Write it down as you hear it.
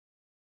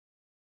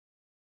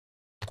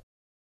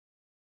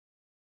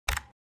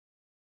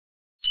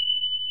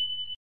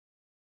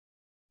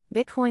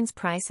Bitcoin's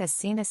price has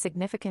seen a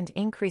significant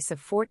increase of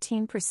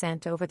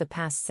 14% over the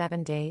past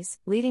 7 days,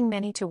 leading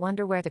many to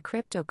wonder where the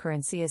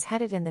cryptocurrency is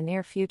headed in the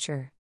near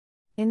future.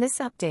 In this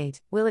update,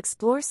 we'll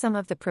explore some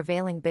of the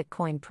prevailing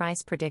Bitcoin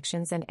price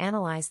predictions and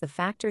analyze the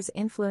factors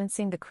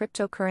influencing the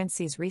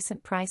cryptocurrency's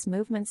recent price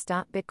movements.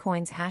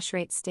 Bitcoin's hash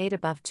rate stayed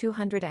above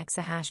 200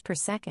 exahash per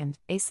second,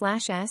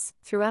 (A/s),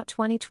 throughout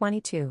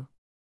 2022.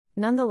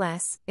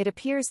 Nonetheless, it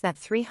appears that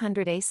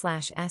 300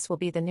 A/s will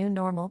be the new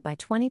normal by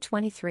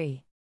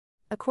 2023.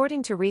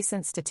 According to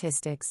recent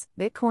statistics,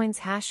 Bitcoin's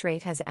hash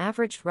rate has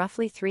averaged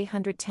roughly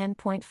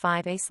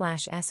 310.5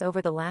 A/s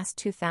over the last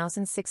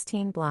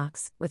 2016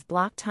 blocks, with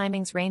block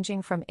timings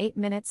ranging from 8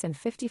 minutes and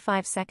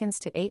 55 seconds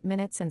to 8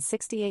 minutes and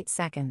 68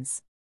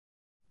 seconds.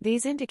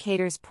 These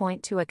indicators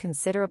point to a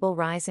considerable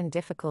rise in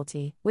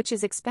difficulty, which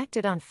is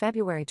expected on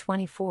February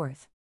 24.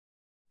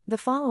 The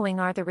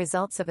following are the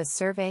results of a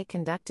survey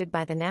conducted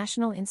by the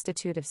National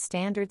Institute of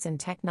Standards and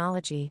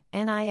Technology,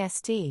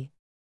 NIST.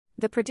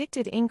 The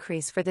predicted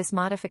increase for this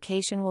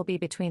modification will be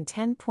between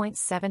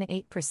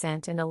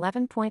 10.78% and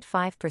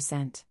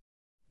 11.5%.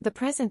 The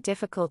present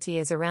difficulty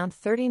is around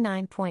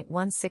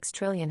 39.16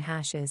 trillion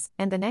hashes,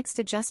 and the next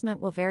adjustment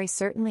will very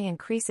certainly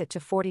increase it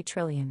to 40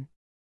 trillion.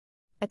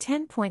 A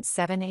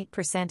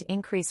 10.78%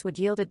 increase would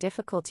yield a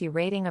difficulty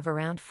rating of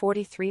around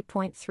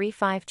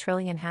 43.35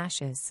 trillion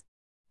hashes.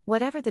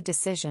 Whatever the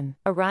decision,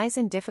 a rise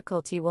in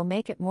difficulty will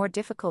make it more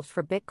difficult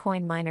for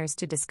Bitcoin miners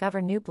to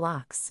discover new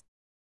blocks.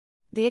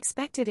 The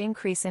expected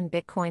increase in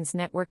Bitcoin's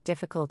network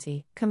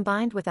difficulty,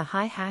 combined with a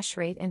high hash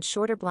rate and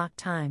shorter block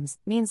times,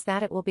 means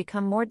that it will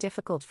become more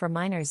difficult for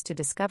miners to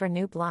discover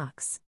new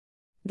blocks.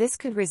 This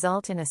could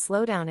result in a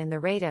slowdown in the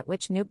rate at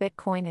which new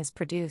Bitcoin is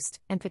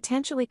produced, and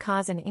potentially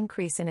cause an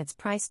increase in its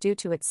price due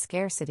to its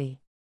scarcity.